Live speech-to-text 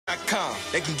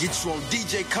They can get you on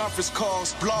DJ conference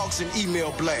calls, blogs, and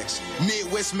email blasts.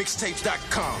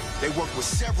 MidwestMixtapes.com. They work with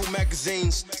several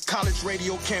magazines, college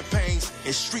radio campaigns,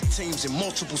 and street teams in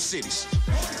multiple cities.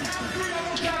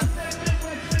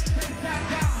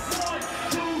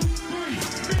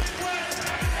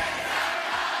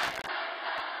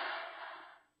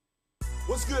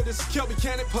 What's good? This is Kelby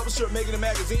Cannon, publisher of Making It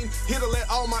Magazine, here to let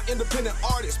all my independent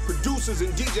artists, producers,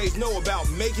 and DJs know about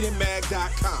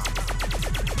MakingItMag.com.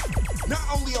 Not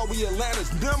only are we Atlanta's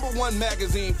 #1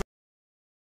 magazine for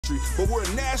industry, but we're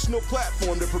a national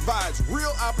platform that provides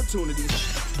real opportunities,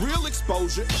 real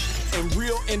exposure, and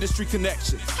real industry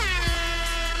connections.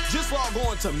 Just log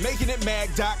on to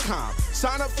MakingItMag.com,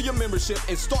 sign up for your membership,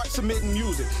 and start submitting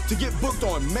music to get booked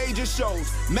on major shows,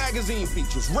 magazine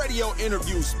features, radio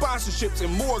interviews, sponsorships,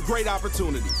 and more great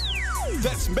opportunities.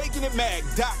 That's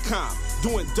MakingItMag.com,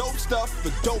 doing dope stuff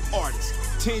for dope artists,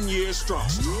 10 years strong.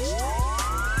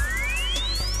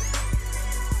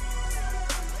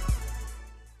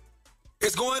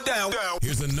 It's going down.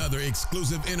 Here's another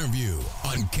exclusive interview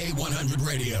on K100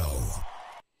 Radio.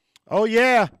 Oh,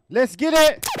 yeah. Let's get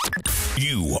it.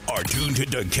 You are tuned to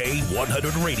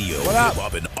K100 Radio. What up?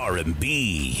 Hip-hop and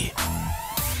R&B.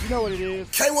 You know what it is.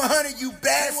 K100, you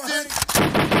bastard.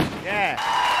 Yeah.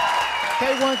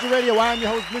 K100 Radio. I am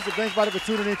your host, Mr. Thanks for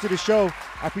tuning into the show.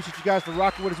 I appreciate you guys for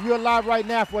rocking with us. We are live right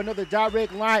now for another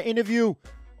direct line interview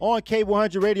on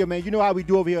K100 Radio, man. You know how we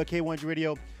do over here at K100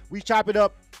 Radio. We chop it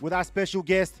up with our special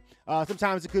guests.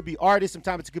 Sometimes it could be artists.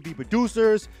 Sometimes it could be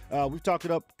producers. We've talked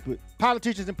it up with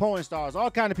politicians and porn stars,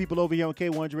 all kind of people over here on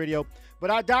K100 Radio. But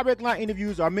our direct line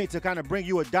interviews are meant to kind of bring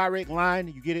you a direct line.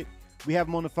 You get it? We have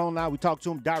them on the phone line. We talk to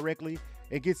them directly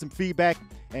and get some feedback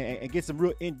and get some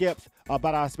real in-depth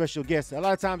about our special guests. A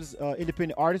lot of times it's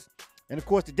independent artists. And, of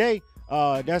course, today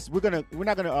we're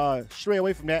not gonna stray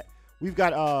away from that. We've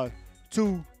got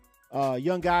two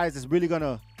young guys that's really going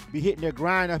to be hitting their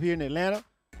grind up here in Atlanta.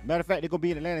 Matter of fact, they're going to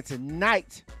be in Atlanta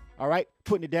tonight, all right,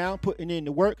 putting it down, putting in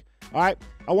the work, all right.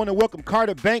 I want to welcome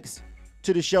Carterbank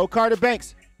to the show.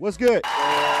 Carterbank, what's good? What's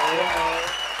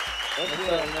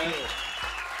up, man?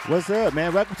 What's up,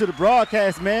 man? Welcome to the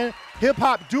broadcast, man.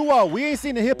 Hip-hop duo. We ain't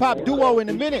seen a hip-hop duo in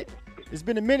a minute. It's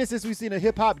been a minute since we've seen a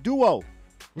hip-hop duo.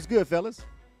 What's good, fellas?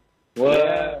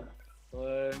 Well,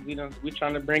 we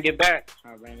trying to bring it back.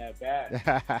 Trying to bring that back.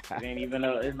 It ain't even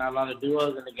there's not a lot of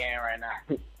duos in the game right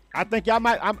now. I think y'all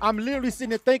might. I'm literally sitting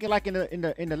there thinking like in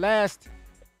the last,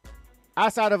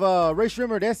 outside of Ray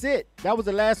Shrimmer, that's it. That was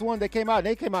the last one that came out.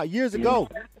 They came out years ago.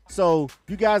 So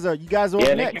you guys are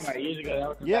yeah, next. They came out years ago. That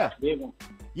was the last big one.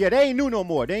 Yeah, they ain't new no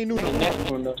more. They ain't new no more.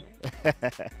 Next one though.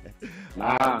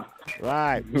 Nah.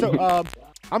 Right. So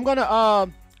I'm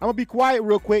gonna be quiet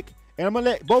real quick, and I'm gonna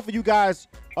let both of you guys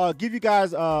give you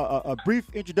guys a brief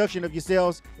introduction of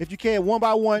yourselves. If you can, one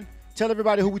by one, tell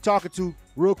everybody who we talking to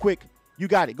real quick. You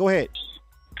got it. Go ahead.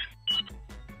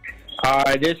 All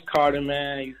right, this Carter,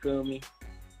 man. You feel me?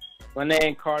 My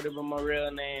name Carter, but my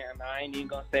real name, and I ain't even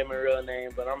gonna say my real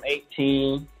name, but I'm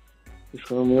 18. You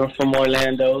feel me? I'm from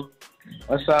Orlando.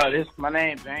 What's up? My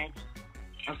name Banks.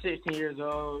 I'm 16 years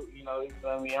old. You know, you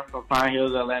feel me? I'm from Pine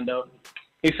Hills, Orlando.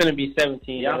 He finna be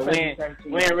 17. Yeah, we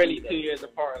ain't really 2 years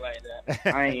apart like that.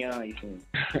 I ain't young, you feel me?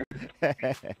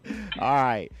 All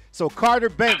right. So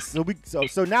Carterbank.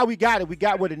 So now we got it. We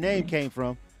got where the name came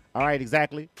from. All right,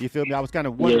 exactly. You feel me? I was kind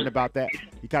of wondering about that.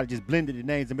 You kind of just blended the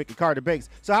names and make it Carterbank.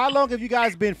 So how long have you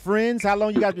guys been friends? How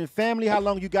long you guys been family? How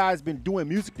long you guys been doing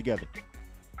music together?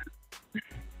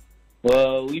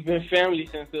 Well, we've been family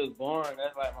since we was born.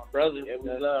 That's like my brother. Yeah,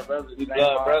 we love brothers. We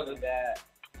love brothers. That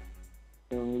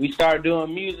we started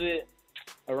doing music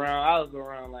I was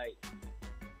around like,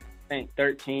 I think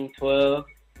 13, 12.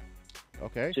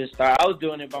 Okay. I was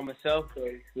doing it by myself, so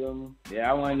you feel me?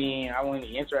 Yeah, I wasn't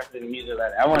even interested in music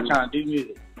like that. I wasn't trying to do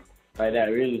music like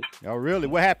that, really. Oh, really?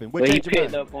 What happened? What but he changed your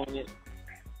picked mind? up on it.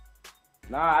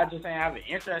 Nah, I just ain't have an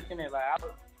interest in it. Like, I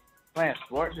was playing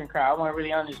sports and crap. I wasn't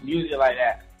really on this music like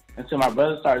that until my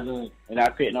brother started doing it, and I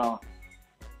picked on.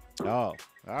 Oh, all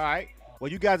right.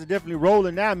 Well, you guys are definitely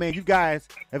rolling now, man. You guys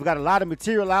have got a lot of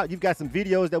material out. You've got some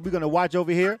videos that we're going to watch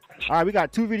over here. All right, we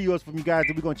got 2 videos from you guys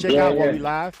that we're going to check out while we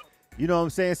live. You know what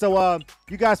I'm saying? So,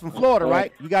 you guys from Florida,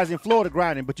 right? You guys in Florida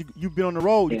grinding, but you've been on the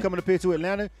road. You coming up here to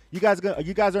Atlanta. You guys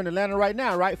are in Atlanta right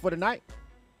now, right, for the night?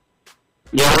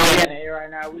 Yeah, we're in the air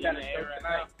right now. We got a show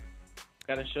tonight.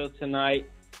 Got a show tonight.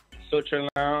 Suture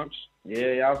Lounge.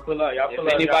 Yeah, y'all pull up. Y'all pull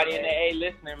up. Anybody in the A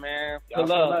listening, man,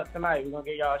 pull up tonight. We're gonna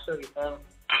get y'all a show, you feel me?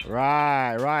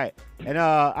 Right. And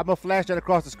I'm gonna flash that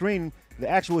across the screen. The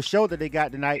actual show that they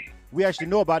got tonight. We actually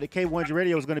know about it. K100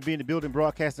 Radio is going to be in the building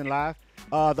broadcasting live.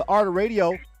 The Art of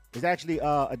Radio is actually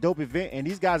a dope event, and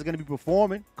these guys are going to be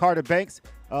performing. Carterbank.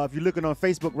 If you're looking on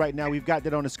Facebook right now, we've got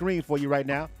that on the screen for you right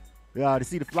now to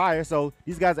see the flyer. So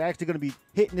these guys are actually going to be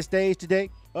hitting the stage today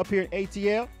up here in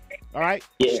ATL. All right?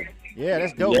 Yeah. Yeah,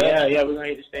 that's dope. Yeah, we're going to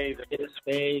hit the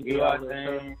stage, do our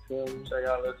thing, show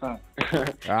y'all a little something.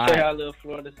 All right. Show y'all a little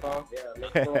Florida song. Yeah, a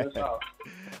little Florida song.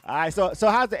 All right, so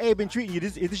how's the A been treating you?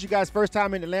 Is this your guys' first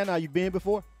time in Atlanta? Have you been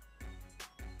before?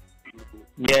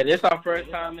 Yeah, this our first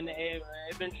time in the A, man.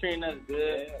 It's been treating us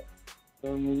good.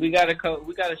 We got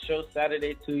a show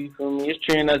Saturday too, you feel me? It's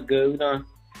treating us good. We done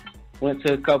went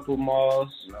to a couple malls,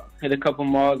 hit a couple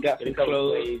malls, got some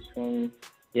clothes.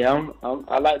 Yeah,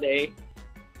 I like the A.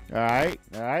 All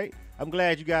right. I'm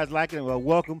glad you guys like it. Well,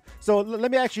 welcome. So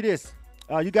let me ask you this.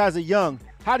 You guys are young.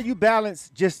 How do you balance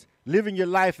just living your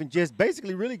life and just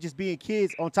basically really just being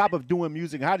kids on top of doing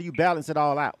music? How do you balance it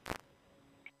all out?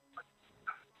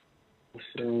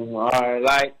 All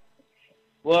right,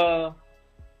 well,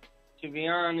 to be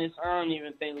honest, I don't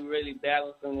even think we really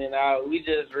balancing it out. We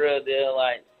just real deal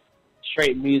like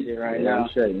straight music right now.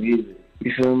 Straight music.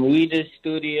 You feel me? We just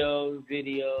studio,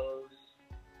 videos,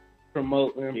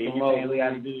 promoting. We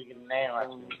got to do to get the name right.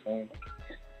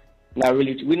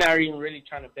 We're not even really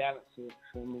trying to balance it.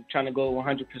 We're trying to go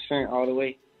 100% all the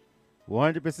way.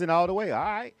 100% all the way. All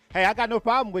right. Hey, I got no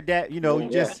problem with that. You know,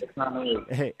 just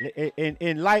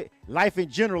in life in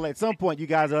general, at some point, you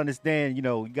guys understand, you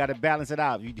know, you got to balance it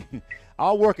out.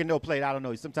 All work and no play. I don't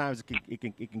know. Sometimes it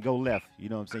can go left. You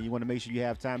know what I'm saying? You want to make sure you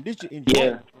have time. Just to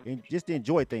enjoy, just to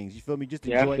enjoy things. You feel me? Just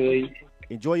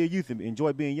enjoy your youth and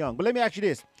enjoy being young. But let me ask you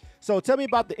this. So tell me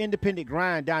about the independent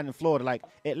grind down in Florida. Like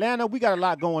Atlanta, we got a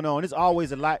lot going on. There's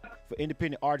always a lot for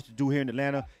independent artists to do here in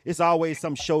Atlanta. It's always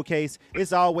some showcase.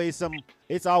 It's always some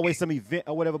event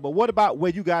or whatever. But what about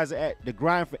where you guys are at, the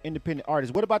grind for independent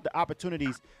artists? What about the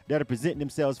opportunities that are presenting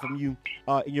themselves from you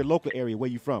in your local area where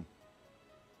you from?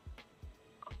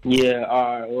 Yeah,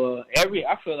 all right. Well,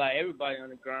 I feel like everybody on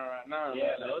the grind right now.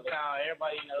 Yeah,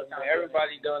 everybody knows.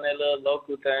 Everybody doing that little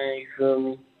local thing. You feel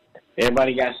me?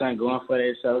 Everybody got something going for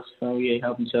themselves. We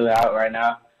helping each other out right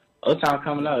now. O-Town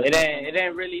coming up. It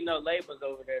ain't really no labels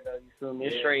over there though. You feel me?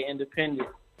 It's straight independent.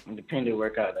 Independent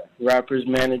work out there. Rappers,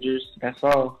 managers. That's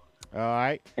all. All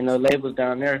right. And no labels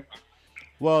down there.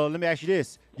 Well, let me ask you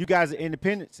this. You guys are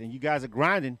independents and you guys are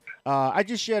grinding. I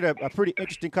just shared a pretty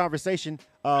interesting conversation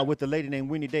with a lady named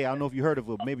Winnie Day. I don't know if you heard of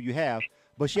her. Maybe you have.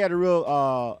 But she had a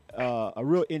real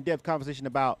in-depth conversation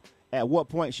about at what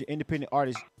point should independent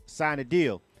artists sign a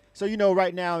deal. So, you know,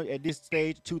 right now at this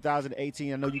stage,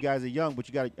 2018, I know you guys are young, but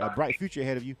you got a bright future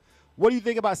ahead of you. What do you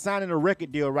think about signing a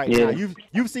record deal right now?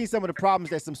 You've seen some of the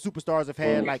problems that some superstars have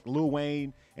had, like Lil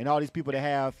Wayne and all these people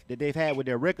that they've had with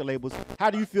their record labels. How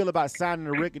do you feel about signing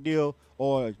a record deal,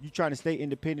 or you trying to stay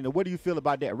independent, or what do you feel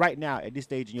about that right now at this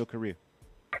stage in your career?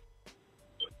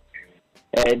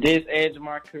 At this age of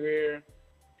my career,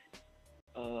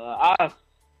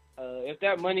 if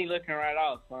that money looking right,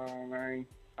 I'll sign, man.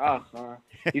 I'll sign.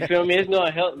 You feel me? It's gonna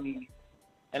help me,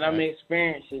 and I'm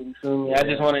experiencing it. You feel me? I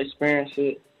just want to experience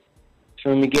it.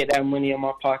 Feel me? Get that money in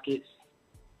my pockets.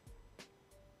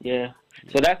 Yeah.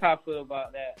 So that's how I feel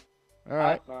about that. All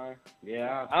right. I'll sign.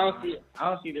 Yeah. I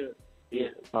don't see the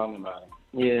problem about it.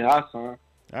 Yeah, I'll sign.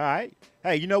 All right.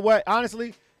 Hey, you know what?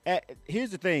 Honestly, here's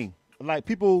the thing. Like,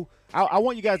 people, I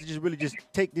want you guys to just really just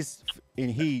take this in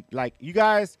heed. Like, you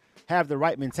guys have the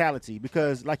right mentality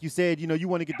because, like you said, you know, you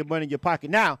want to get the money in your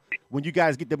pocket. Now, when you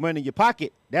guys get the money in your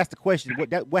pocket, that's the question.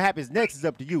 What happens next is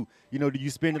up to you. You know, do you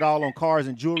spend it all on cars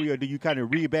and jewelry, or do you kind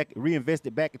of reinvest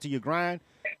it back into your grind?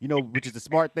 You know, which is the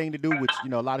smart thing to do, which, you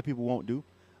know, a lot of people won't do.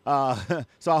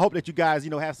 So I hope that you guys,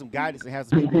 you know, have some guidance and have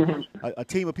some people, a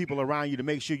team of people around you to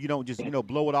make sure you don't just, you know,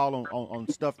 blow it all on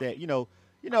stuff that, you know,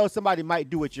 somebody might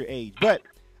do at your age. But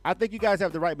I think you guys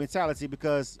have the right mentality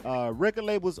because record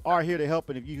labels are here to help.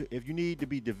 And if you need to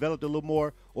be developed a little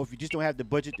more, or if you just don't have the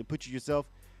budget to put you yourself,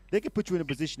 they can put you in a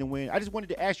position to win. I just wanted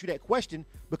to ask you that question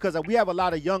because we have a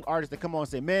lot of young artists that come on and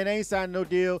say, man, I ain't signing no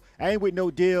deal. I ain't with no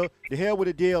deal. The hell with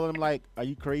a deal. And I'm like, are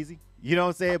you crazy? You know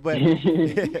what I'm saying? But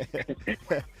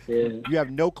you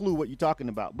have no clue what you're talking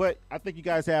about. But I think you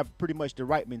guys have pretty much the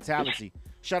right mentality.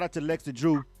 Shout out to Lexa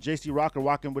Drew, JC Rocker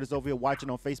rocking with us over here watching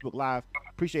on Facebook Live.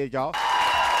 Appreciate it, y'all.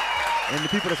 And the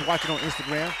people that's watching on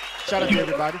Instagram. Shout out to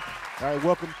everybody. All right,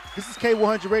 welcome. This is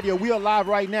K100 Radio. We are live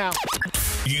right now.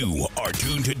 You are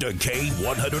tuned to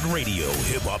K100 Radio,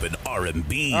 hip hop and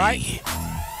R&B. All right.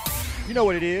 You know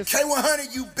what it is.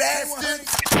 K100, you bastard.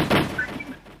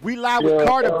 We live with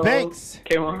Carterbank.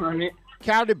 K100.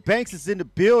 Carterbank is in the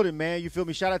building, man. You feel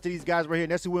me? Shout out to these guys right here.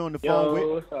 And that's who we're on the phone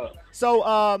with. What's up?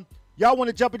 So, y'all want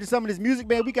to jump into some of this music,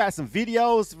 man? We got some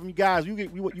videos from you guys. You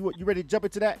ready to jump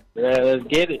into that? Yeah, let's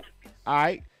get it. All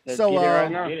right. Let's So get it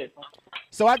right now.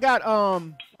 so I got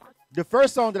the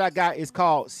first song that I got is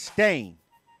called Stain.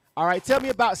 All right, tell me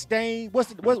about Stain.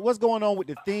 What's going on with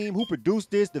the theme? Who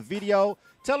produced this? The video?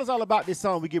 Tell us all about this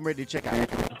song we getting ready to check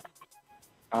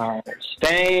out.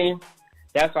 Stain.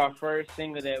 That's our first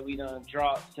single that we done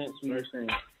dropped since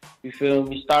you feel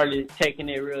me, started taking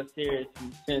it real serious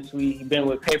since we been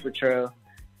with Paper Trail.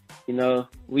 You know,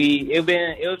 it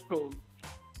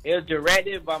was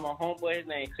directed by my homeboy. His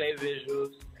name Say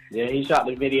Visuals. Yeah, he shot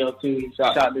the video too. He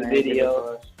shot the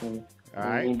video. All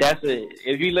right. And that's it.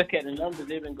 If you look at the numbers,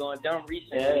 they've been going down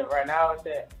recently. Yeah, right now it's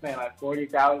at like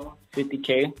 40,000,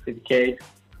 50K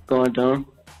going down.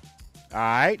 All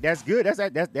right, that's good.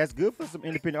 That's good for some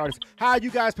independent artists. How are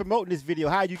you guys promoting this video?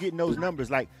 How are you getting those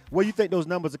numbers? Like, where you think those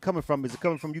numbers are coming from? Is it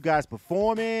coming from you guys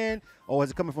performing, or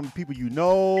is it coming from people you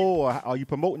know, or are you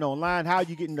promoting online? How are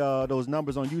you getting those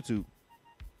numbers on YouTube?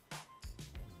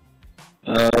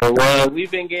 Well,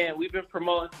 we've been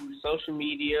promoting through social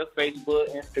media, Facebook,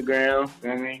 Instagram.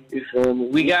 You feel me?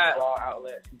 We got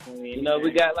outlets. You know,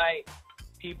 we got like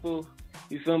people.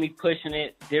 You feel me? Pushing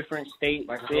it, different states,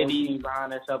 like cities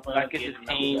behind us, up like it's a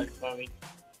team. All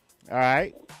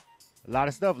right, a lot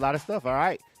of stuff. All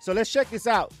right, so let's check this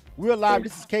out. We're live.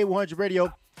 This is K100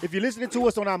 Radio. If you're listening to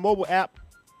us on our mobile app,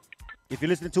 if you're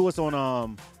listening to us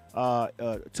on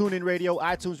TuneIn Radio,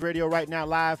 iTunes Radio right now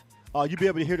live, you'll be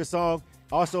able to hear the song.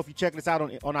 Also, if you check us out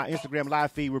on our Instagram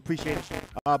live feed, we appreciate it.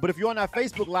 But if you're on our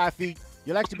Facebook live feed,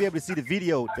 you'll actually be able to see the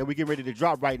video that we're getting ready to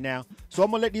drop right now. So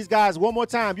I'm going to let these guys, one more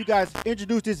time, you guys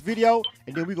introduce this video,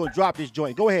 and then we're going to drop this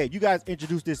joint. Go ahead. You guys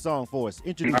introduce this song for us.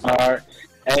 Introduce it. All right.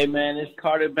 Hey, man, it's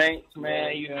Carterbank,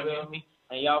 man. You feel me?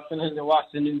 And y'all finna watch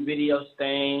the new video,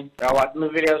 Stain. Y'all watch the new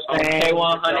video, Stain.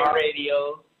 K100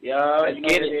 Radio. Yeah, let's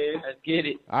get it. Let's get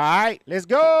it. All right. Let's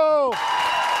go.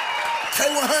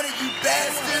 K100, you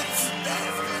bastards.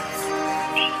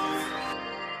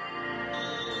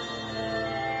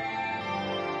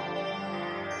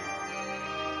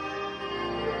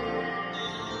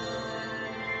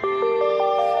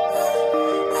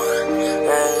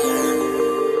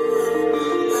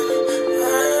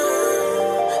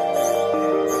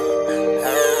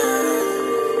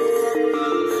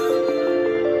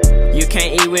 You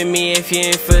can't eat with me if you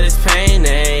ain't feel this pain,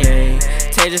 ayy.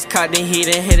 Tay just caught the heat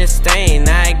and hit a stain.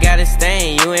 Now I got a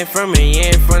stain. You ain't from me, you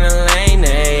ain't from the lane,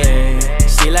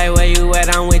 ayy. She like, where you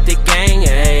at? I'm with the gang,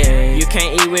 ayy. You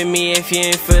can't eat with me if you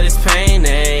ain't feel this pain,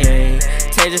 ayy.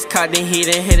 Tay just caught the heat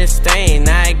and hit a stain.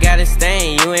 Now I got a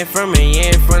stain. You ain't from me, you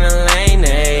ain't from the lane,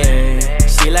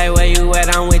 ayy. She like, where you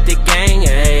at? I'm with the gang,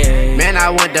 ayy. Man, I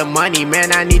want the money,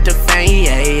 man, I need the fame,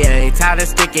 ayy. Tired of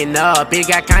sticking up, it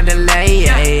got kinda late,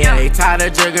 ayy. Tired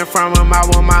of jugging from him, I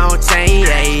want my own chain,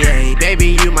 ayy.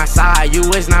 Baby, you my side, you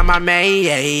is not my main,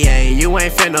 ayy. You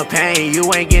ain't feel no pain,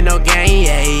 you ain't get no gain,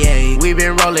 ayy. We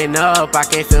been rolling up, I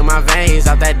can't feel my veins.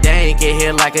 Off that dank, get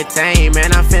hit like a tame,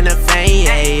 man, I'm finna faint,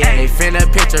 ayy.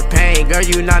 Finna picture pain, girl,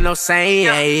 you not no saint,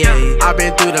 ayy. I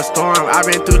been through the storm, I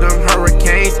been through them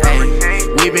hurricanes,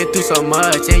 ayy. We been through so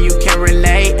much and you can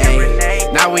relate,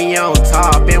 ayy. Now we on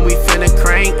top and we finna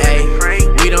crank,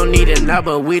 ayy. We don't need a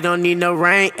number, we don't need no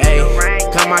rank,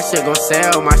 ayy. Cause my shit gon'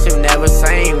 sell, my shit never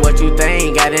same. What you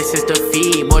think? Got this sister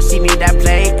feed, boy, she need that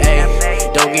plate,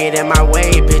 ayy. Don't get in my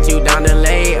way, bitch, you down the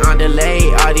lay, on delay.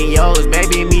 Audios,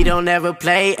 baby, me don't ever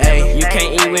play, ayy. You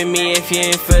can't eat with me if you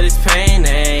ain't feel this pain,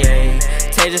 ayy.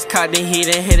 Tay just caught the heat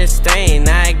and hit a stain.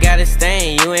 Now I got a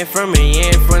stain. You ain't from me, you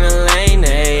ain't from the lane,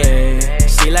 ayy.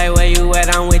 She like, where you at?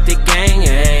 I'm with the gang,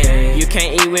 ayy. You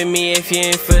can't eat with me if you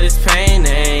ain't feel this pain,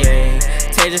 ayy.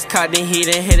 Tay just caught the heat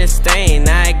and hit a stain.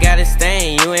 Now I got a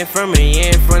stain. You ain't from me, you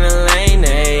ain't from the lane,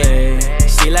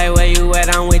 ayy. She like, where you at?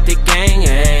 I'm with the gang,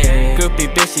 ayy.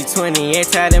 Groupie bitch, she 28,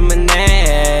 tied in my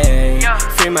name.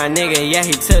 Free my nigga, yeah,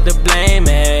 he took the blame,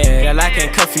 ayy. Girl, I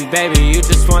can't cuff you, baby, you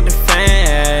just want the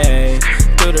fame.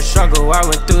 Through the struggle, I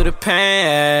went through the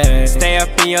pain. Stay up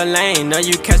in your lane, know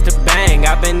you catch the bang.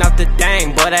 I been off the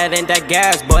dang, boy, that ain't that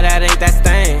gas, boy, that ain't that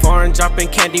stain. Foreign dropping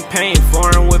candy paint,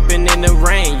 foreign whipping in the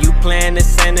rain. You playing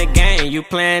this ain't a game, you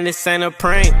playing this ain't a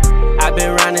prank. I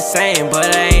been round the same, but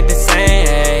I ain't the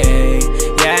same.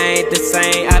 Yeah, I ain't the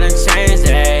same, I done changed,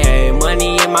 ayy.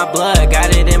 Money in my blood,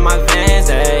 got it in my veins,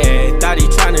 ayy. Thought he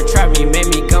tryna trap me, made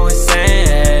me go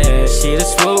insane. She the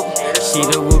swoop, she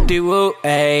the whoop-de-whoop,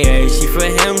 ayy. She for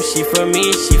him, she for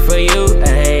me, she for you,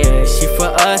 ayy. She for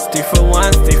us, 3 for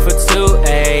 1, 3 for 2,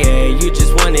 ayy. You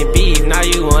just wanted beef, now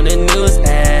you on the news,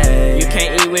 ayy. You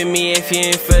can't eat with me if you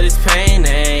ain't feel this pain,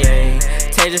 ayy.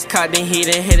 Tay just caught the heat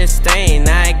and hit a stain.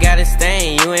 Now I got a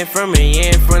stain. You ain't from me, you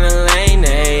ain't from the lane.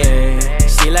 Ay, ay.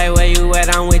 She like, where you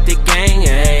at? I'm with the gang.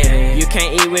 Ay, ay. You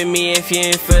can't eat with me if you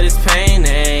ain't feel this pain.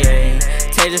 Ay, ay.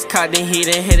 Tay just caught the heat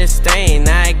and hit a stain.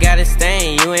 Now I got a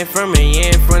stain. You ain't from me, you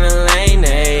ain't from the lane.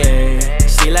 Ay, ay.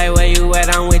 She like, where you at?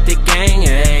 I'm with the gang.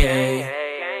 Ay, ay.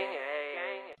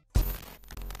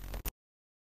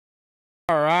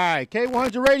 All right,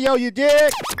 K100 Radio, you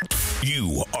dig?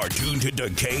 You are tuned to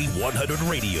K100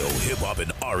 Radio, hip hop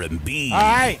and R&B. All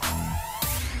right.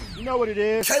 You know what it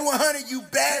is. K100, you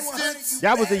bastards.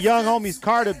 That was the young homies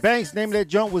Carterbank. Name of that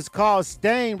joint was called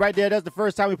Stain. Right there, that's the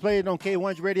first time we played it on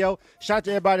K100 Radio. Shout out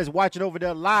to everybody that's watching over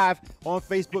there live on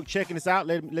Facebook, checking us out.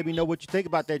 Let me know what you think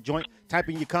about that joint. Type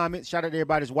in your comments. Shout out to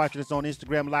everybody that's watching us on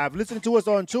Instagram Live. Listening to us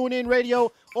on TuneIn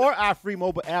Radio or our free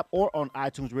mobile app or on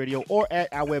iTunes Radio or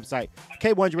at our website,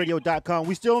 K100radio.com.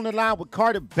 We still on the line with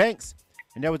Carterbank,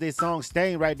 and that was their song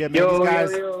Stain right there, man. These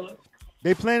guys,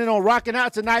 they planning on rocking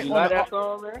out tonight. You like that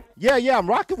song, man? Yeah, I'm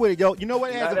rocking with it, yo. You know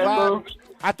what? It has a vibe.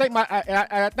 I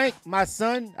think my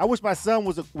son. I wish my son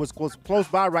was close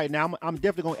by right now. I'm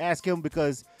definitely gonna ask him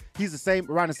because he's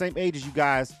around the same age as you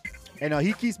guys, and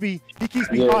he keeps me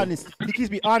honest. He keeps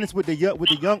me honest with the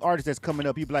young artists that's coming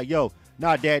up. He be like, yo,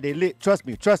 nah, Dad, they lit. Trust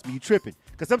me, you tripping.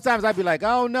 Because sometimes I be like,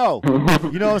 I don't know.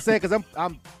 You know what I'm saying? Because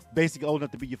I'm basically old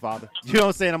enough to be your father. You know what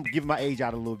I'm saying? I'm giving my age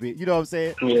out a little bit. You know what I'm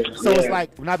saying? Yeah. So it's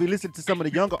like when I be listening to some of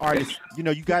the younger artists, you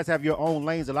know, you guys have your own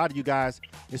lanes, a lot of you guys.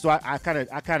 And so I kind of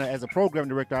as a program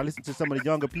director, I listen to some of the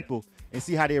younger people and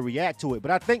see how they react to it.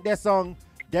 But I think that song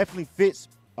definitely fits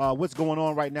what's going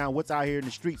on right now, what's out here in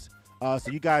the streets.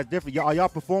 So you guys definitely, are y'all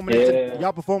performing it?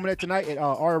 Y'all performing it tonight at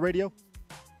Aura Radio?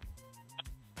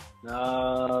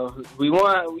 No, we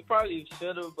probably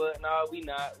should have, but no, we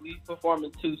not. We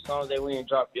performing 2 songs that we ain't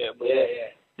dropped yet, but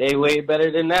they way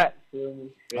better than that. Oh,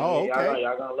 okay.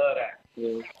 Y'all gonna love that.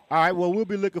 Yeah. All right, well, we'll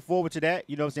be looking forward to that.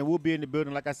 You know what I'm saying? We'll be in the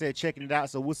building, like I said, checking it out,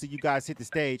 so we'll see you guys hit the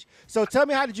stage. So tell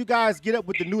me, how did you guys get up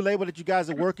with the new label that you guys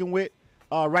are working with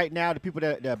right now, the people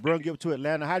that brought you up to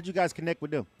Atlanta? How did you guys connect with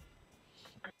them?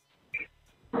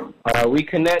 We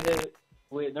connected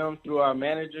with them through our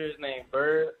managers named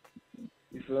Bird.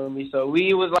 You feel me? So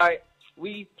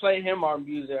we played him our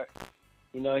music.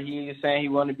 You know, he was saying he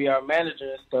wanted to be our manager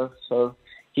and stuff. So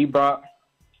he brought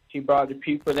the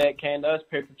people that came to us,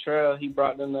 Paper Trail. He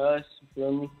brought them to us. You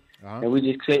feel me? And we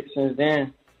just clicked since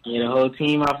then. You know, the whole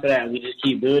team after that. We just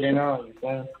keep building on. You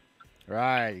feel me?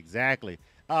 Right, exactly.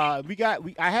 I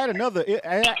had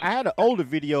an older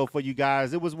video for you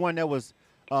guys. It was one that was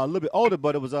a little bit older,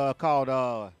 but it was called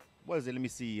what is it? Let me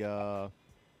see.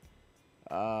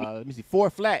 4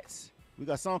 Flats. We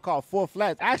got a song called 4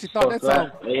 Flats. I actually thought that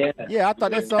song. Yeah, I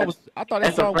thought that song was. That's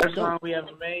the first song we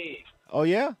ever made. Oh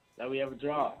yeah. That we ever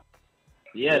dropped.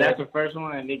 Yeah, that's the first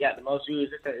one, and they got the most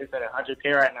views. It's at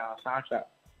 100K right now on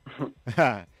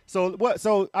SoundCloud.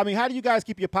 So I mean, how do you guys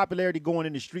keep your popularity going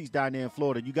in the streets down there in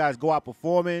Florida? You guys go out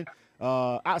performing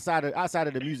outside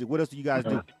of the music. What else do you guys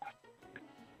do?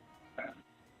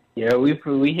 Yeah, we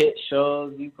hit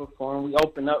shows, we perform, we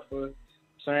open up for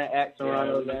certain acts around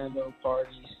Orlando,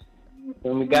 parties.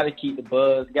 And we got to keep the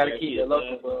buzz, got to keep the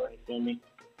local buzz. You feel me?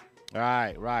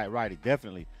 Right,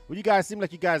 definitely. Well, you guys seem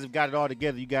like you guys have got it all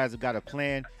together. You guys have got a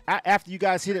plan. After you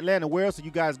guys hit Atlanta, where else are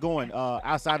you guys going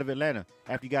outside of Atlanta?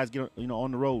 After you guys get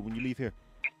on the road when you leave here?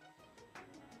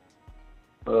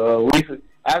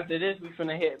 After this, we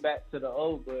finna head back to the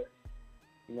old, but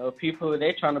you know, people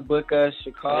they trying to book us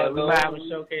Chicago. We might have a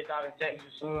showcase out in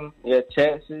Texas soon. Yeah,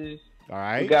 Texas. All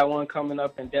right. We got one coming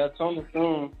up in Deltona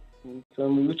soon. You feel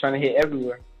me? We're trying to hit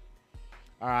everywhere.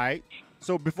 All right.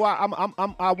 So before I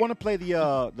want to play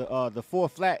the 4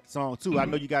 Flat song too. I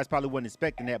know you guys probably wasn't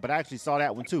expecting that, but I actually saw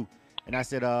that one too, and I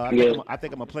said I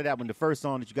think I'm gonna play that one, the first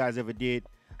song that you guys ever did.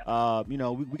 You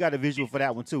know, we got a visual for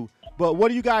that one too. But what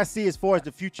do you guys see as far as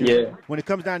the future when it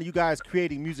comes down to you guys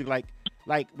creating music?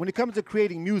 Like when it comes to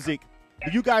creating music,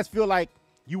 do you guys feel like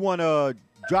you want to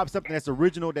drop something that's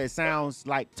original that sounds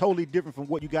like totally different from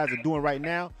what you guys are doing right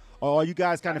now, or you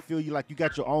guys kind of feel you like you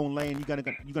got your own lane?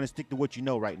 You're gonna stick to what you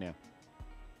know right now.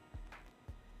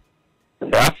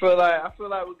 I feel like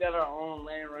we got our own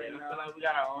lane right now. I feel like we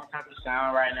got our own type of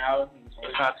sound right now.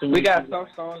 We got some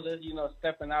songs that's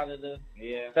stepping out of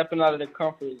the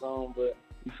comfort zone, but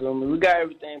you feel me? We got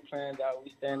everything planned out.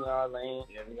 We stand in our lane.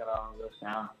 Yeah, we got our own little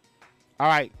sound. All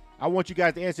right, I want you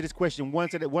guys to answer this question one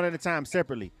at a time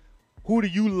separately. Who do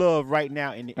you love right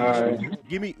now in the industry? Right.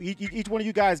 Give me each one of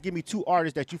you guys. Give me 2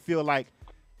 artists that you feel like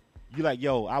you like.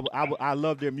 Yo, I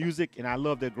love their music and I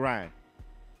love their grind.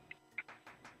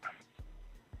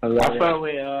 I feel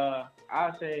with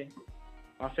I'll say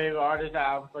My favorite artist that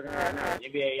I'm fucking right now is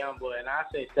NBA Youngboy, and I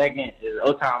say second is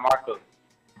Otan Marco.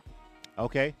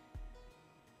 Okay.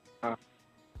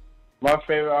 My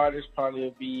favorite artist probably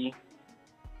would be.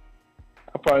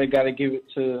 I probably gotta give it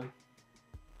to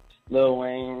Lil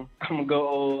Wayne. I'm gonna go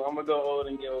old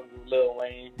and give Lil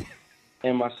Wayne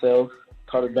and myself,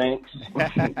 Carterbank.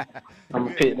 I'm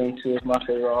gonna pick them two as my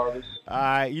favorite artists. All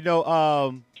right,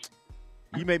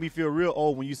 you made me feel real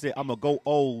old when you said I'm gonna go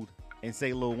old and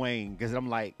say Lil Wayne, because I'm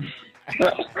like,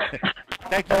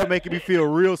 thank you for making me feel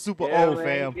real super old, man,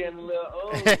 fam. Getting a little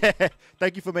old.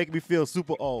 Thank you for making me feel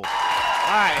super old.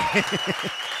 All right.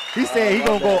 He said he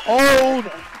gonna go old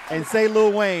and say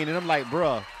Lil Wayne, and I'm like,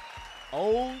 bruh,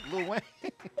 old Lil Wayne?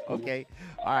 Okay,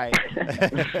 all right.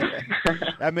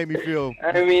 That made me feel.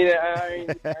 I didn't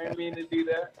mean to do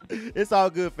that. It's all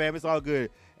good, fam. It's all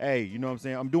good. Hey, you know what I'm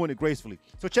saying? I'm doing it gracefully.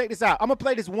 So check this out. I'm gonna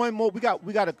play this one more. We got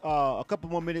a couple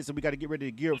more minutes, and we got to get ready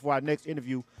to gear up for our next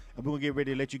interview, and we're gonna get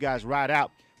ready to let you guys ride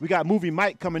out. We got Movie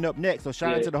Mike coming up next. So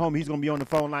shout out to the homie. He's gonna be on the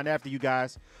phone line after you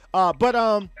guys. I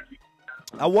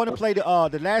want to play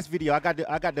the last video. I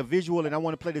got the visual, and I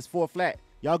want to play this 4 flat.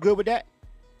 Y'all good with that?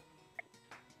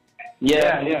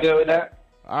 Yeah, we good with that.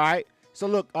 All right. So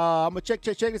look, I'm gonna check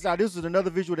this out. This is another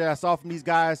visual that I saw from these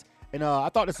guys, and I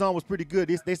thought the song was pretty good.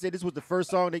 They said this was the first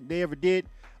song they ever did.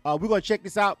 We're gonna check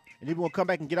this out, and then we're gonna come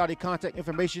back and get all their contact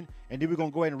information, and then we're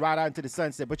gonna go ahead and ride out into the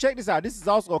sunset. But check this out. This is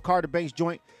also a Carterbank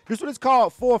joint. This one is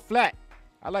called 4 Flat.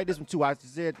 I like this one too. I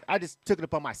just took it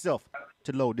upon myself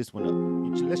to load this one up.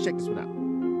 Let's check this one out.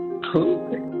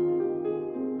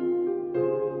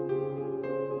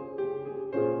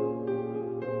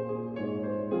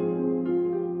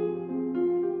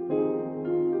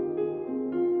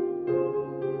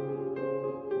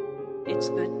 It's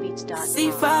goodbeats.com.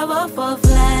 C504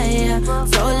 fly, yeah.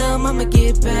 Told lil' mama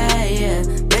get back, yeah.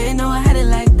 They ain't know I had it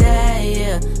like that,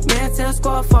 yeah. Man, tell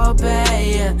squad fall back,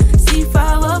 yeah.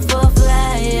 C504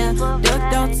 fly, yeah.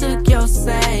 Ducked out, took your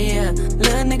say, yeah.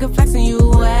 Little nigga flexing you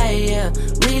away, yeah.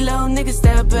 Reload, nigga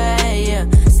step back, yeah.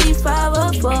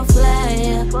 C504 fly,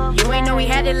 yeah. You ain't know we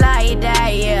had it like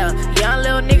that, yeah. Young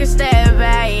little nigga step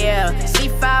back, yeah.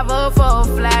 C504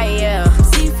 fly, yeah.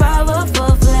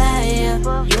 C504 fly, yeah.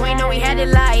 You ain't know we had it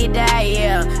like that,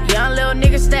 yeah. Young little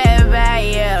nigga step back,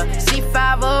 yeah.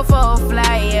 C504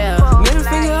 fly, yeah. Middle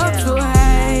finger up to a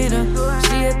hater.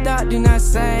 She a thought, do not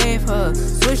save her.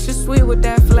 Switch the sweet with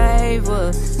that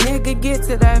flavor. Nigga, get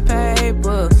to that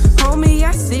paper. Homie,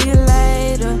 I see you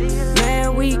later.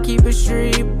 Man, we keep it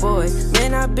street, boy.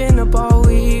 Man, I been up all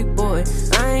week, boy.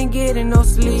 I ain't getting no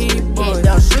sleep, boy. Hit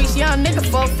those streets, young nigga,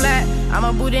 4 flat.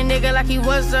 I'ma boot a nigga like he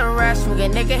was a rat. Swing a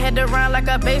nigga head around like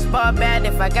a baseball bat.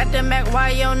 If I got the Mac, why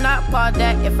you not paw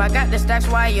that? If I got the stacks,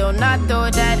 why you not throw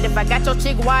that? If I got your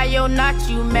chick, why you not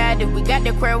you mad? If we got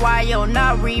the crib, why you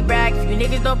not re-brag? If you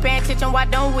niggas don't pay attention, why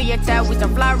don't we attack? We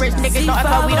some fly rich niggas, don't act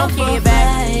like we don't care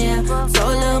back.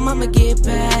 Told lil' mama get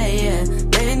back, yeah.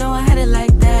 They ain't know I had it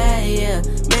like that, yeah.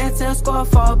 Man, tell squad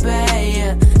fall back,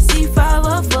 yeah.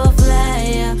 C504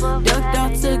 fly, yeah. Ducked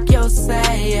out, took your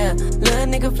say, yeah. Little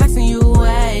nigga flexing you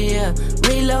away, yeah.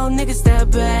 Reload, nigga step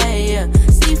back, yeah.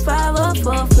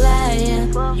 C504 fly,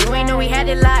 yeah. You ain't know we had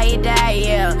it like that,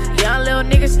 yeah. Young little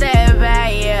nigga step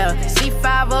back, yeah.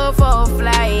 C504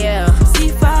 fly, yeah.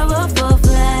 C504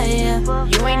 fly, yeah.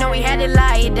 You ain't know we had it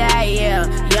like that, yeah.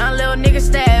 Young little nigga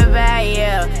step back,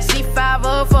 yeah.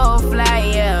 C504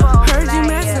 fly, yeah. Heard you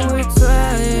messing with 12,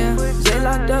 yeah. J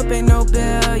locked up, ain't no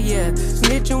bail, yeah.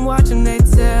 Snitching, watching, they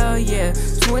tell, yeah.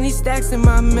 20 stacks in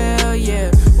my mail,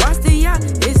 yeah. Watch the yacht,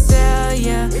 it's sell,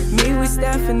 yeah. Me with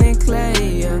Stephen and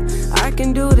Clay, yeah. I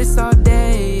can do this all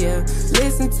day, yeah.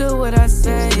 Listen to what I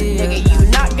say, yeah. Nigga,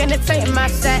 you not gonna take my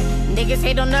set. Niggas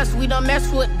hate on us, we don't mess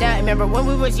with that. Remember when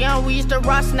we was young, we used to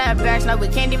rock snapbacks. Now we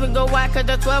can't even go out cause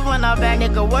the 12 on our back.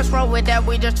 Nigga, what's wrong with that?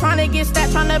 We just tryna get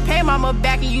stacked, tryna pay mama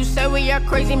back. And you say we are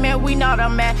crazy, man, we not a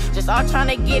man. Just all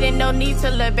tryna get it, no need to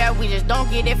look back. We just don't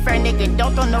get it fair, nigga,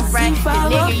 don't throw no rap.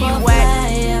 Nigga, you whack.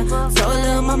 Told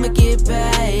lil' mama get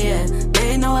back, yeah.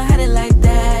 They ain't know I had it like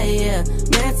that, yeah.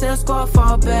 Man, tell squad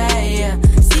fall back, yeah.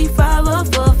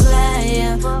 C504 fly,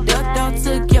 yeah. Ducked out,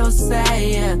 took your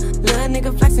say, yeah. Little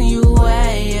nigga flexing you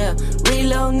away, yeah.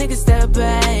 Reload, nigga step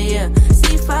back, yeah.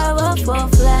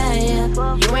 C504 fly, yeah.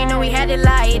 You ain't know we had it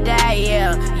like that,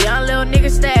 yeah. Young little nigga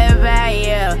step back,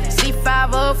 yeah.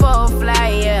 C504 fly,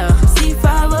 yeah.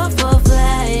 C504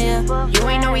 fly, yeah. You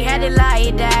ain't know we had it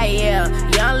like that, yeah.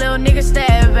 Young little nigga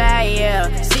step back, yeah.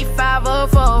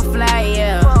 C504 fly,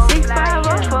 yeah.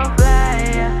 C504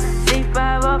 fly, yeah.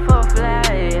 C504 fly,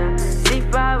 yeah.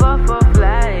 C504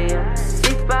 fly, yeah.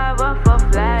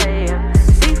 C504 fly, yeah.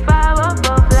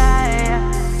 C504 fly, yeah.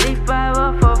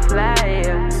 C504 fly,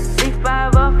 yeah.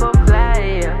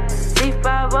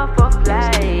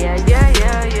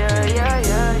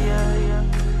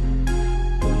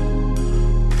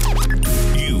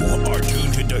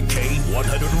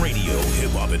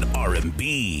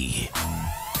 R&B.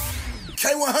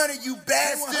 K100, you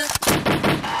bastard.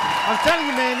 I'm telling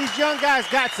you, man, these young guys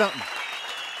got something.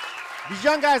 These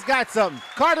young guys got something.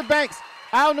 Carterbank,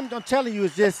 I'm telling you,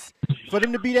 is just for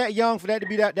them to be that young, for that to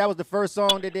be that was the first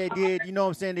song that they did. You know what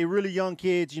I'm saying? They're really young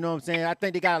kids. You know what I'm saying? I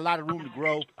think they got a lot of room to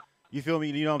grow. You feel me?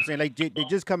 You know what I'm saying? They're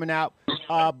just coming out.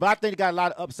 But I think they got a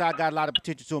lot of upside, got a lot of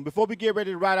potential to them. Before we get ready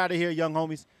to ride out of here, young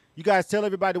homies, you guys tell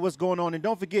everybody what's going on. And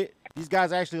don't forget, these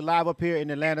guys are actually live up here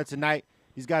in Atlanta tonight.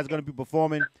 These guys are going to be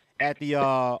performing at the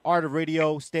Art of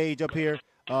Radio stage up here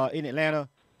in Atlanta.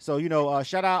 So, you know,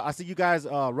 shout out. I see you guys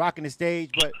rocking the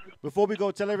stage. But before we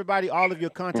go, tell everybody all of your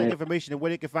contact information and where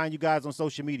they can find you guys on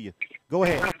social media. Go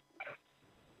ahead.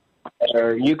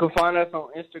 You can find us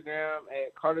on Instagram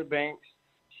at Carterbank,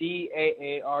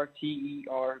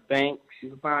 CAARTER Banks. You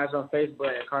can find us on Facebook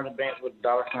at Carterbank with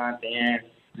 $sign at the end.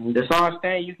 And the song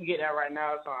Stand, you can get that right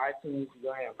now. It's on iTunes. You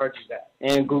go ahead and purchase that.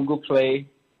 And Google Play.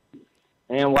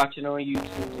 And watch it on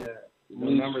YouTube. Yeah.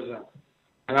 The numbers up.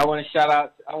 And I want to shout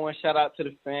out to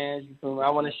the fans. You feel me? I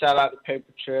want to shout out to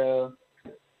Paper Trail.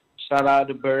 Shout out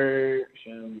to Bird.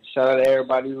 Shout out to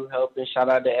everybody who helped. And shout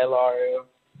out to LRL.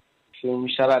 Feel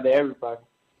me? Shout out to everybody.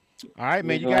 All right,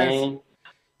 man.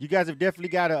 You guys have definitely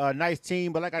got a nice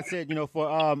team. But like I said, you know,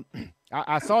 for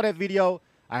I saw that video.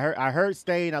 I heard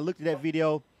Stain. I looked at that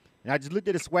video. And I just looked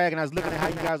at the swag, and I was looking at how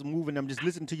you guys are moving. I'm just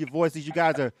listening to your voices. You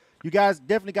guys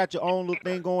definitely got your own little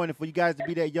thing going, and for you guys to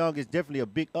be that young is definitely a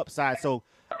big upside. So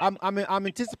I'm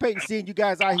anticipating seeing you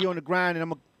guys out here on the grind, and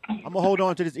I'm gonna hold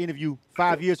on to this interview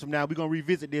 5 years from now. We're gonna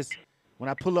revisit this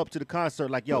when I pull up to the concert.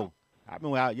 Like, yo, I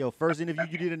remember first interview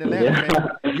you did in Atlanta,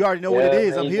 man. You already know what it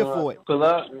is. I'm here for it. Pull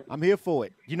up. I'm here for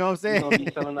it. You know what I'm saying? We're gonna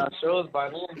be selling our shows by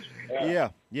then.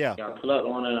 Yeah. Pull up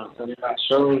on selling our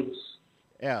shows.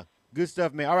 Yeah. Good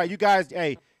stuff, man. All right, you guys,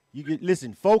 hey,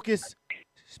 listen, focus,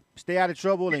 stay out of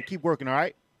trouble, and keep working, all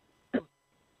right? All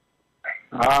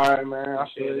right, man. I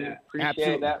feel that.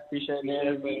 Absolutely. Appreciate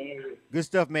that. Good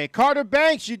stuff, man.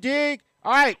 Carterbank, you dig?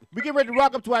 All right, we get ready to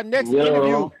rock up to our next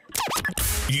interview.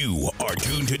 You are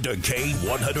tuned to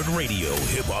K100 Radio,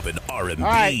 hip hop and R&B. All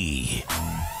right.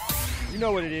 You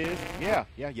know what it is. Yeah.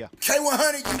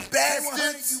 K100, you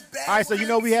bastards. All right, so you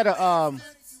know we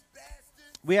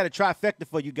had a trifecta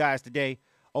for you guys today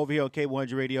over here on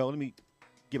K100 Radio. Let me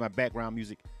get my background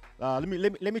music. Let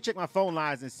me check my phone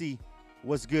lines and see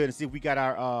what's good and see if we got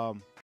our